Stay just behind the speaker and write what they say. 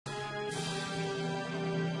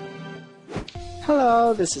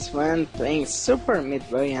Hello, this is Juan playing Super Meat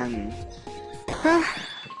Boy, and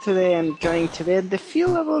today I'm going to beat the few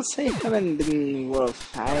levels I haven't been in World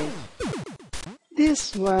 5.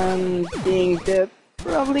 This one being the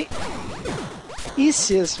probably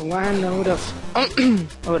easiest one out of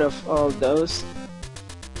out of all those,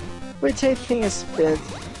 which I think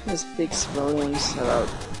speaks volumes about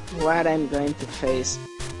what I'm going to face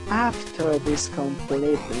after this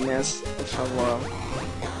complete mess of a world.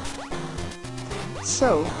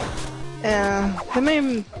 So, the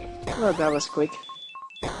main... well, that was quick.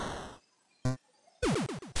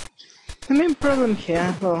 The main problem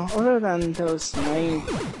here, well, other than those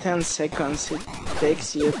 9-10 seconds it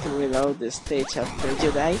takes you to reload the stage after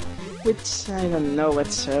you die, which I don't know what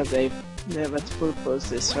purpose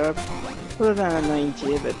they serve, other than annoying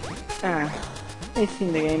you, but I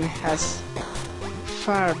think the game has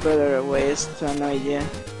far better ways to annoy you.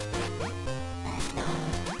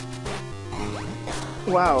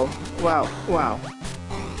 Wow.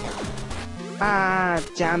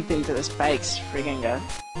 Jump into the spikes, freaking god.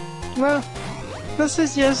 Well, this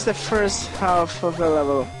is just the first half of the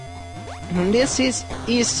level. And this is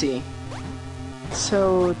easy.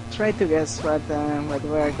 So try to guess what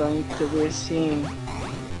we're going to be seeing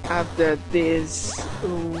after this.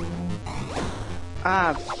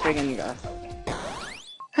 Freaking god.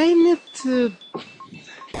 I need to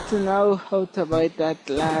know how to avoid that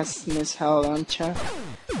last missile launcher,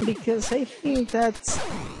 because I think that's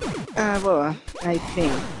I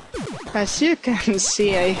think, as you can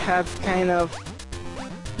see, I have kind of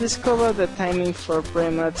discovered the timing for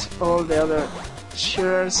pretty much all the other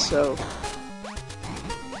shooters, so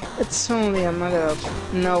it's only a matter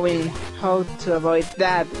of knowing how to avoid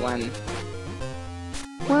that one.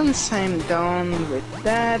 Once I'm done with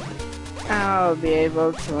that, I'll be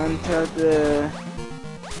able to enter the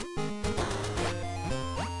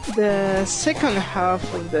second half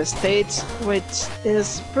of the stage, which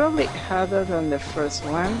is probably harder than the first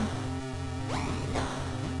one.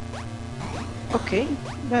 Okay,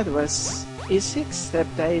 that was easy,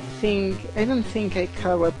 except I don't think I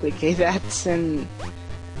can replicate that soon.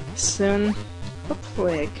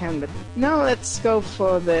 Hopefully I can, but now let's go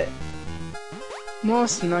for the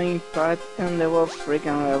most annoying part in the whole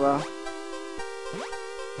freaking level.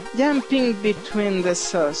 Jumping between the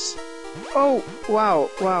saws. Oh, wow.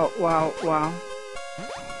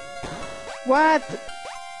 What?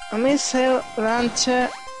 A missile launcher?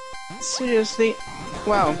 Seriously?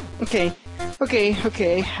 Wow. Okay.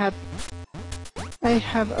 I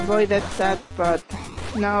have avoided that, but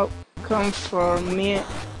now come for me,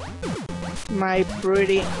 my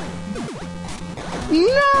pretty...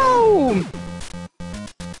 No!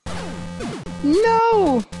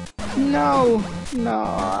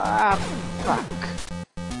 Fuck.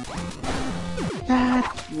 That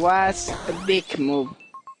was a big move,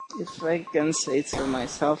 if I can say it so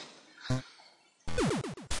myself.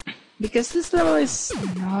 Because this level is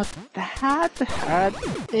not that hard,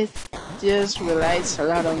 it just relies a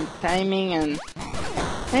lot on timing, and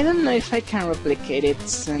I don't know if I can replicate it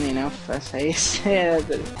soon enough, as I said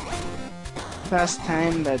last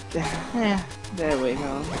time, but there we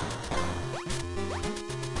go.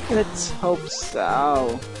 Let's hope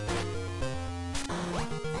so.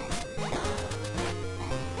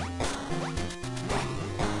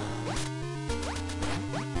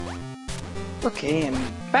 Okay, I'm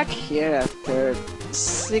back here after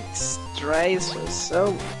 6 tries or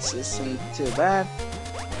so, which isn't too bad.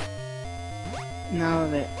 Now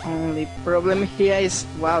the only problem here is,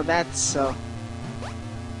 wow, that's so,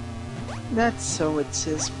 which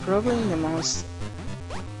is probably the most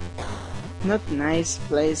not nice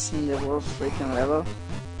place in the whole freaking level.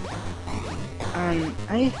 And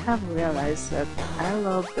I have realized that I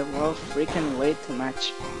love the world freaking way too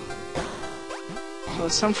much. For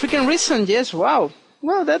some freaking reason, yes, wow,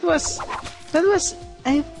 that was,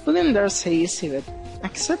 I wouldn't dare say easy, but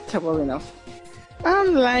acceptable enough.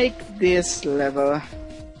 Unlike this level.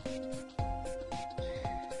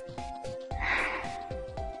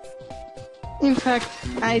 In fact,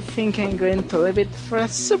 I think I'm going to leave it for a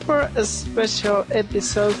super special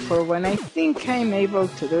episode for when I think I'm able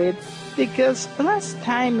to do it, because last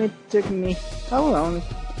time it took me, how long?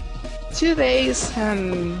 2 days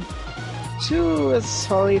and 2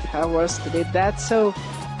 solid hours to do that, so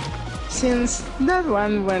since that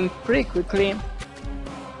one went pretty quickly,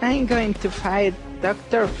 I'm going to fight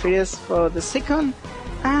Dr. Fetus for the second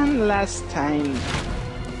and last time.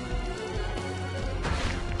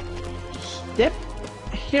 Yep,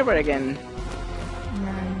 here we are again.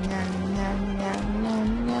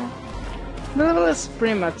 The level is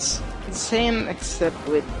pretty much the same, except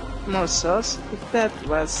with more sauce, if that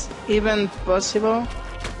was even possible.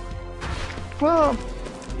 Well,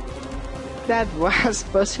 that was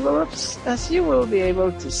possible, as you will be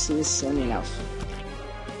able to see soon enough.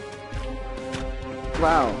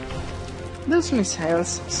 Wow, those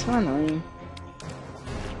missiles, so annoying.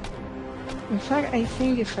 In fact, I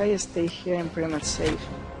think if I stay here, I'm pretty much safe.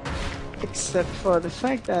 Except for the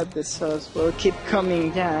fact that the sauce will keep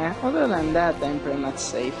coming, yeah, other than that, I'm pretty much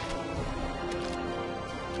safe.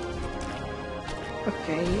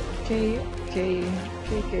 Okay.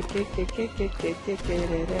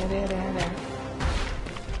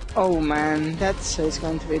 Oh man, that is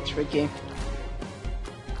going to be tricky.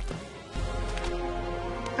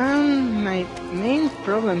 And my main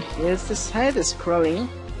problem here is the side scrolling,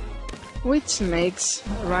 which makes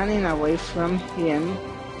running away from him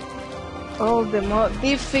all the more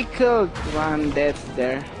difficult. One death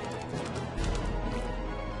there.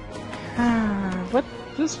 What?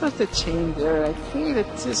 This was the chain there. I think the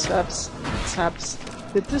two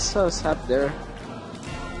souls up there,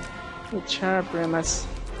 which are pretty much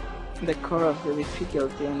the core of the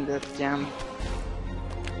difficulty in that jump.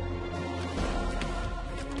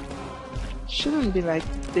 Shouldn't be like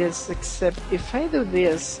this, except if I do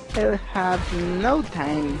this, I'll have no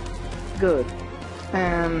time. Good.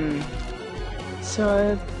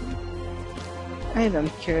 So I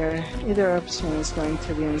don't care. Either option is going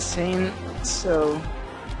to be insane. So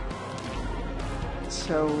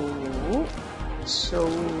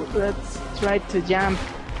let's try to jump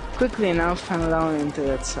quickly enough and alone into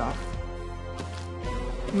that cell.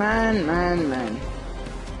 Man.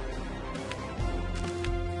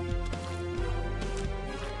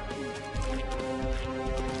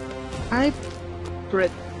 I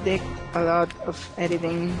predict a lot of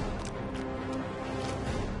editing.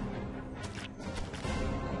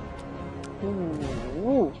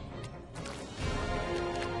 Ooh.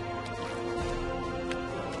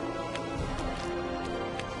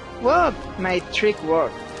 Well, my trick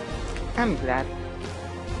worked. I'm glad.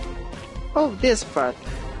 Oh, this part.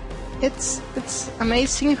 It's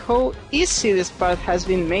amazing how easy this part has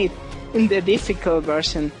been made in the difficult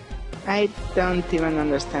version. I don't even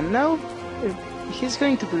understand. No, he's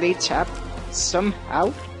going to glitch up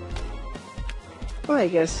somehow. Well, I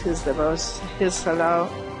guess he's the boss. He's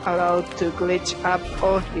allowed to glitch up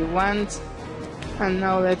all he wants. And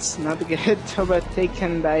now let's not get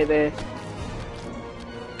overtaken by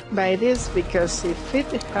this, because if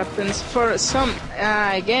it happens for some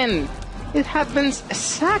again, it happens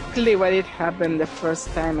exactly what it happened the first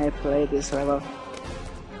time I played this level.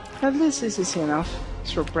 At least this is easy enough.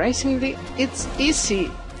 Surprisingly, it's easy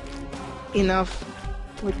enough,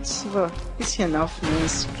 which, well, easy enough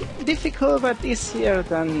means difficult but easier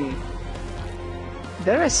than,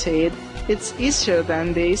 dare I say it, it's easier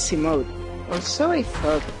than the easy mode. Or so I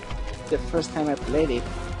thought the first time I played it.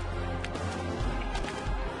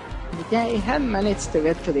 But yeah, I had managed to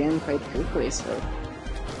get to the end quite quickly, so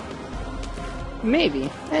maybe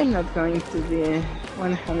I'm not going to be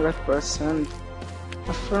 100%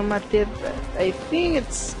 affirmative, but I think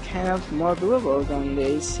it's kind of more doable than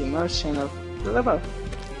the easy version of the level.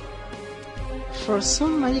 For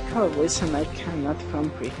some magical reason I cannot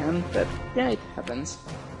comprehend, but yeah, it happens.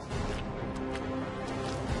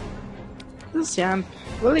 This jump,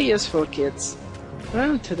 really useful, kids.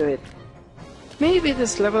 Learn to do it. Maybe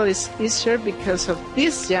this level is easier because of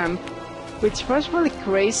this jump, which was really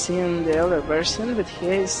crazy in the other version, but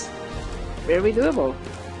here is very doable.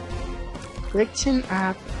 Glitching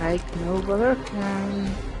up like no bother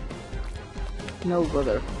can. No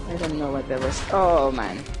bother. I don't know what that was. Oh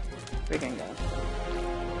man. Freaking god.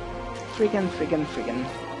 Freaking.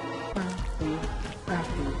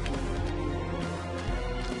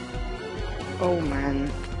 Oh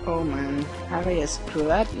man. Have I screwed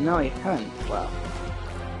up? No, I haven't. Wow.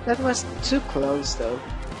 That was too close though.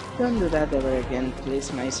 Don't do that ever again,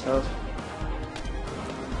 please, myself.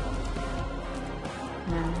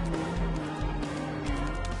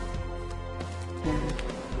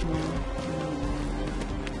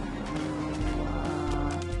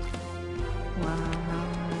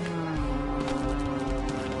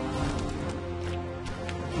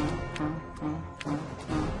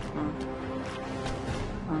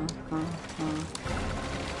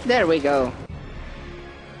 There we go.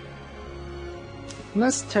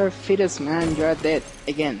 Mr. Fetus man, you are dead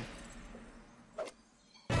again.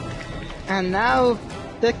 And now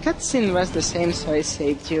the cutscene was the same, so I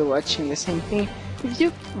saved you watching the same thing. If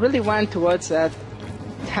you really want to watch that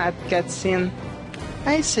cutscene,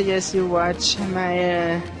 I suggest you watch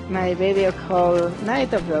my video called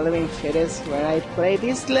Night of the Living Fetus, where I play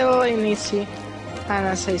this level in easy And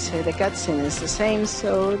as I said, the cutscene is the same,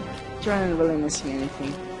 so you're not really missing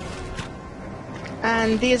anything.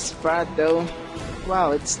 And this part though,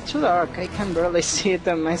 wow, it's too dark, I can barely see it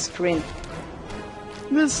on my screen.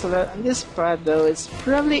 This part though is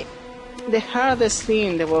probably the hardest thing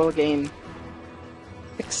in the whole game.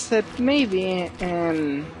 Except maybe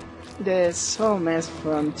the soul mess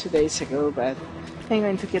from 2 days ago, but I'm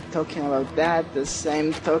going to keep talking about that as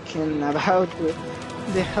I'm talking about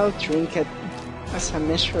the health trinket as a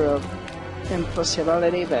measure of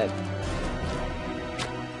impossibility, but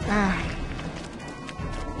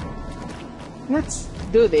let's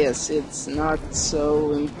do this. It's not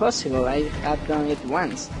so impossible. I have done it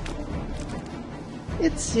once.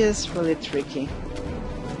 It's just really tricky.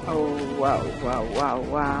 Oh wow, wow, wow,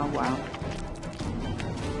 wow, wow.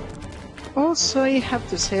 Also, I have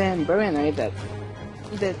to say I'm very annoyed that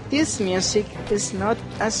this music is not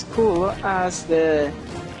as cool as the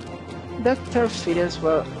Dr. Fetus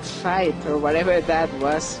fight or whatever that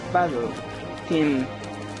was, battle theme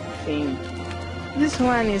thing. This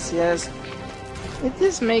one is just, it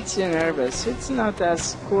just makes you nervous. It's not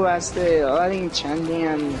as cool as the Aladdin chanting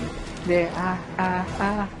and the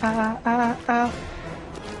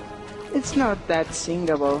It's not that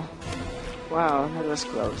singable. Wow, that was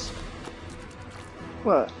close.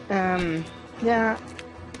 Well, yeah.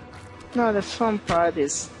 No, the fun part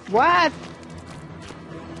is... What?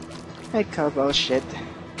 I call bullshit.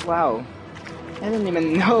 Wow. I don't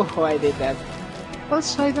even know how I did that.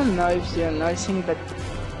 Also, I don't know if you're noticing, but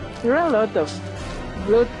there are a lot of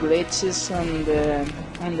blood glitches on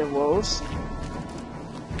the walls,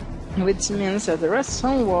 which means that there are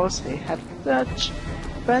some walls I have touched,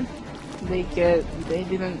 but they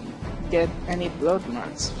didn't get any blood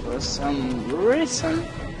marks for some reason,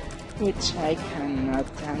 which I cannot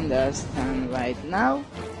understand right now.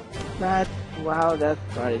 But wow, that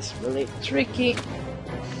part is really tricky,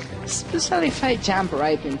 especially if I jump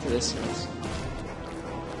right into the cells.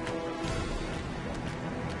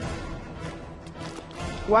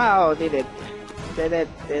 Wow, did it.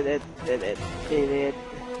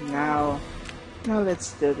 Now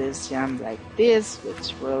let's do this jump like this,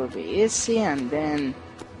 which will be easy, and then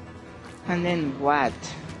what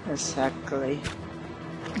exactly?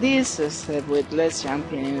 This is with less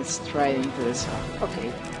jumping and straight into the cell.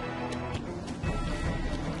 Okay.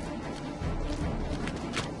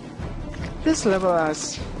 This level,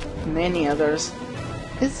 as many others,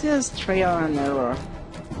 is just trial and error,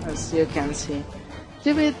 as you can see.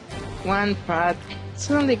 You beat one part,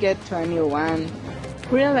 suddenly get to a new one,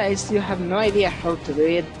 realize you have no idea how to do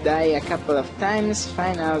it, die a couple of times,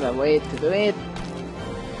 find out a way to do it,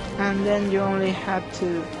 and then you only have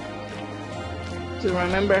to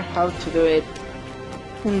remember how to do it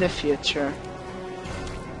in the future,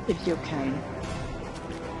 if you can.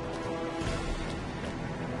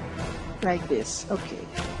 Like this, okay.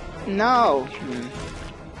 No!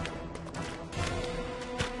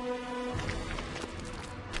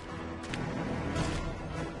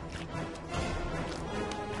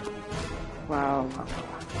 Wow.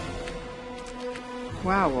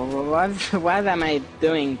 Wow, what am I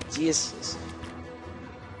doing? Jesus.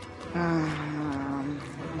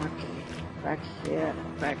 Okay, back here.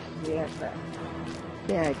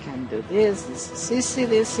 Yeah, I can do this. This is easy,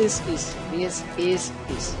 this is easy, this is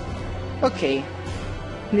easy. Okay,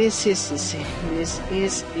 this is easy, this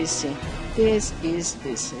is easy, this is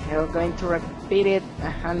easy. I'm going to repeat it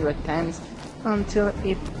 100 times until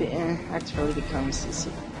it actually becomes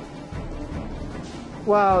easy.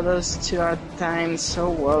 Wow, those two are timed so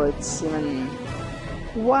well, it's even...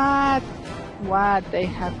 What? They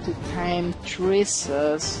have to time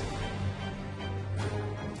traces.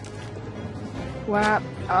 What?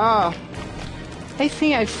 Oh, I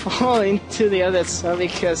think I fall into the other cell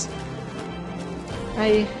because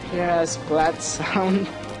I hear a splat sound.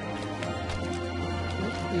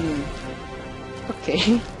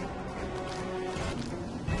 Okay.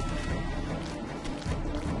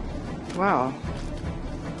 Wow.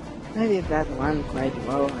 I did that one quite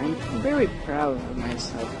well. I'm very proud of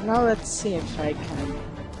myself. Now let's see if I can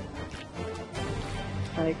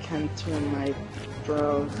turn my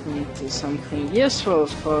proud into something useful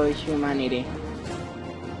for humanity.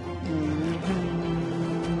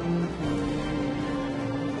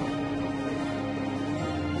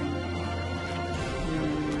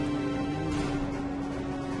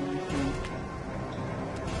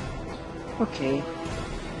 Okay.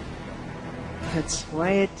 Let's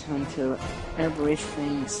wait until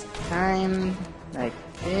everything's timed, like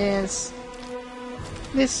this.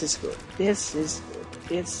 This is good. This is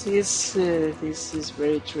good. This is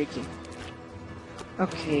very tricky.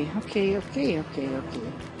 Okay.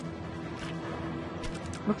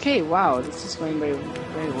 Okay, wow, this is going very,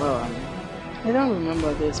 very well. I don't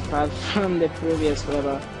remember this part from the previous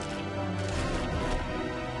level.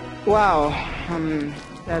 Wow,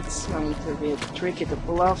 that's going to be tricky to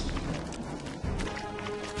pull off.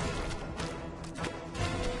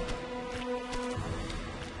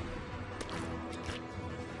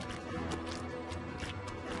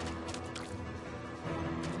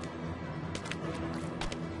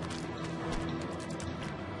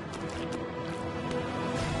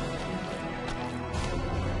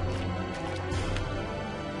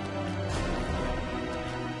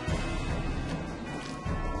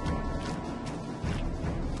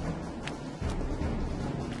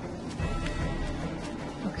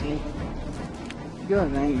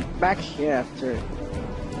 Good, I'm back here after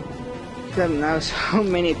God knows how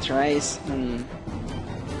many tries, and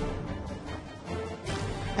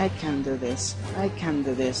I can do this, I can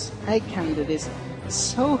do this, I can do this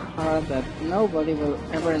so hard that nobody will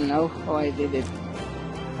ever know how I did it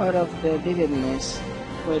out of the vividness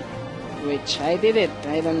with which I did it.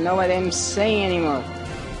 I don't know what I'm saying anymore.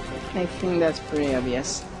 I think that's pretty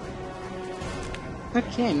obvious.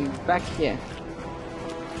 Okay, I'm back here.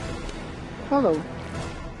 Hello.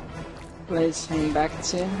 Place I'm back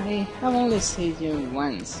to. I have only seen you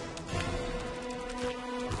once.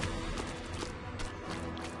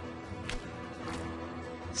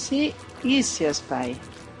 See, easy as pie.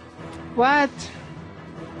 What?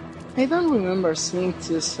 I don't remember seeing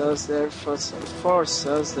four souls there for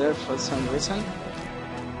some reason.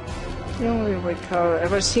 I only recall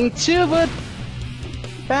ever seeing two, but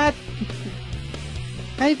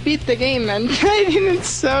I beat the game and I didn't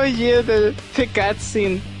show you the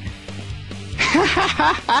cutscene.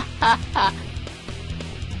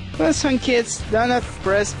 Listen, kids, do not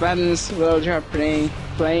press buttons while you're playing.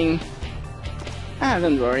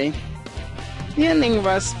 Don't worry. The ending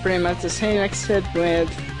was pretty much the same, except with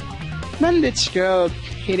Bandage Girl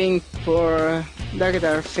hitting poor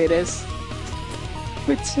Dr. Fetus,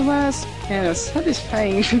 which was kind of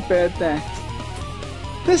satisfying, but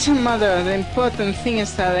doesn't matter. The important thing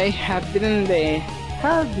is that I have beaten the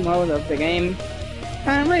hard mode of the game.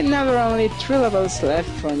 And right now there are only 3 levels left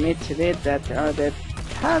for me to beat that are the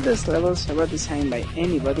hardest levels ever designed by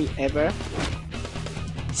anybody ever.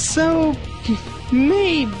 So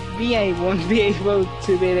maybe I won't be able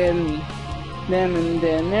to beat them in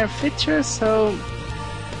the near future, so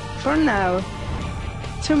for now,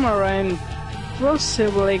 tomorrow I'm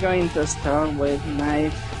possibly going to start with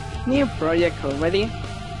my new project already.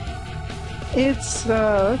 It's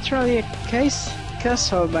literally a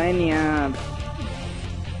Castlevania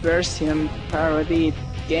version parody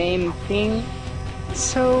game thing,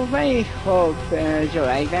 so I hope you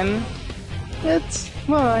like them. It's,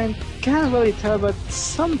 well, I can't really tell, but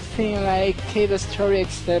something like a story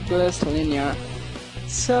except less linear,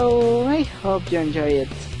 so I hope you enjoy it.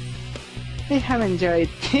 I have enjoyed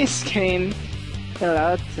this game a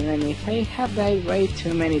lot, and if I have died way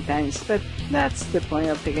too many times, but that's the point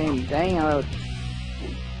of the game, dying a lot.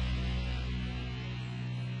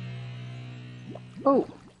 Oh,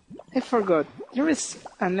 I forgot, there is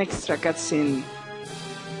an extra cutscene.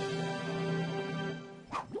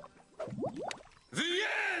 The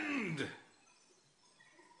end!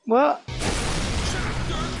 Well,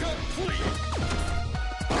 Chapter complete!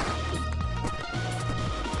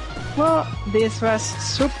 Well, this was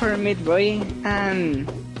Super Meat Boy, and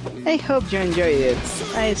I hope you enjoyed it.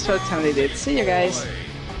 I certainly did. See you guys.